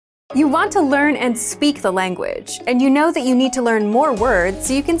You want to learn and speak the language, and you know that you need to learn more words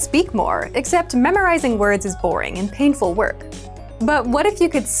so you can speak more, except memorizing words is boring and painful work. But what if you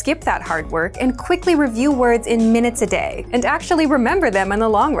could skip that hard work and quickly review words in minutes a day and actually remember them in the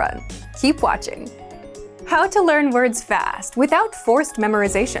long run? Keep watching. How to learn words fast without forced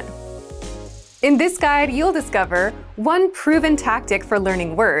memorization. In this guide, you'll discover one proven tactic for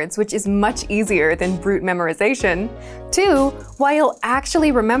learning words, which is much easier than brute memorization, 2, why you'll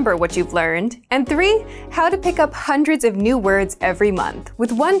actually remember what you've learned, and 3, how to pick up hundreds of new words every month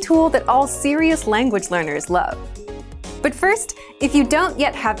with one tool that all serious language learners love. But first, if you don't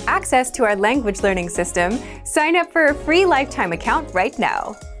yet have access to our language learning system, sign up for a free lifetime account right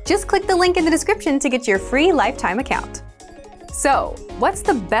now. Just click the link in the description to get your free lifetime account. So, what's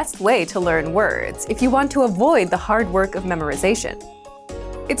the best way to learn words if you want to avoid the hard work of memorization?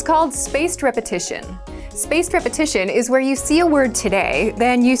 It's called spaced repetition. Spaced repetition is where you see a word today,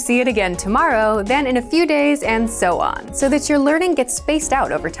 then you see it again tomorrow, then in a few days, and so on, so that your learning gets spaced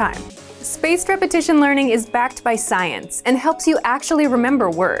out over time. Spaced repetition learning is backed by science and helps you actually remember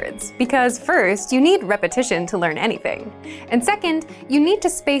words, because first, you need repetition to learn anything. And second, you need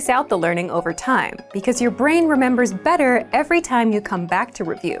to space out the learning over time, because your brain remembers better every time you come back to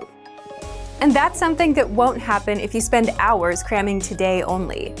review. And that's something that won't happen if you spend hours cramming today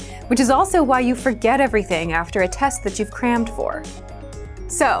only, which is also why you forget everything after a test that you've crammed for.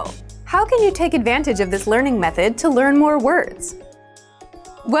 So, how can you take advantage of this learning method to learn more words?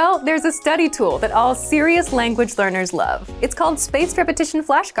 Well, there's a study tool that all serious language learners love. It's called Spaced Repetition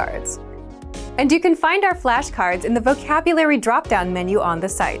Flashcards. And you can find our flashcards in the vocabulary drop-down menu on the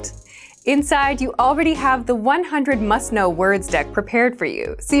site. Inside, you already have the 100 must-know words deck prepared for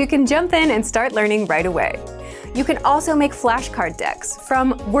you, so you can jump in and start learning right away. You can also make flashcard decks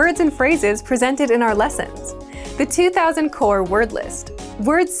from words and phrases presented in our lessons, the 2000 core word list,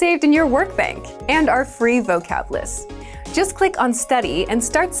 words saved in your workbank, and our free vocab list. Just click on Study and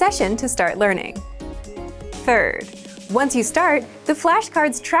Start Session to start learning. Third, once you start, the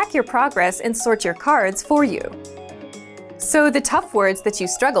flashcards track your progress and sort your cards for you. So the tough words that you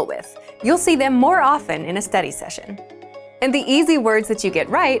struggle with, you'll see them more often in a study session. And the easy words that you get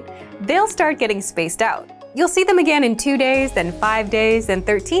right, they'll start getting spaced out. You'll see them again in 2 days, then 5 days, then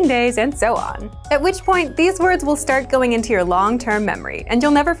 13 days, and so on. At which point, these words will start going into your long-term memory, and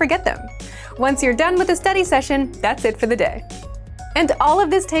you'll never forget them. Once you're done with the study session, that's it for the day. And all of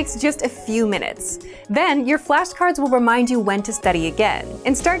this takes just a few minutes. Then your flashcards will remind you when to study again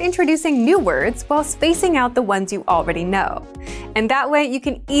and start introducing new words while spacing out the ones you already know. And that way you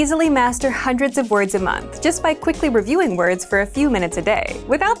can easily master hundreds of words a month just by quickly reviewing words for a few minutes a day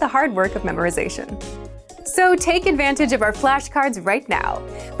without the hard work of memorization. So take advantage of our flashcards right now.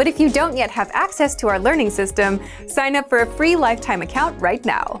 But if you don't yet have access to our learning system, sign up for a free lifetime account right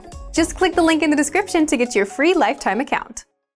now. Just click the link in the description to get your free lifetime account.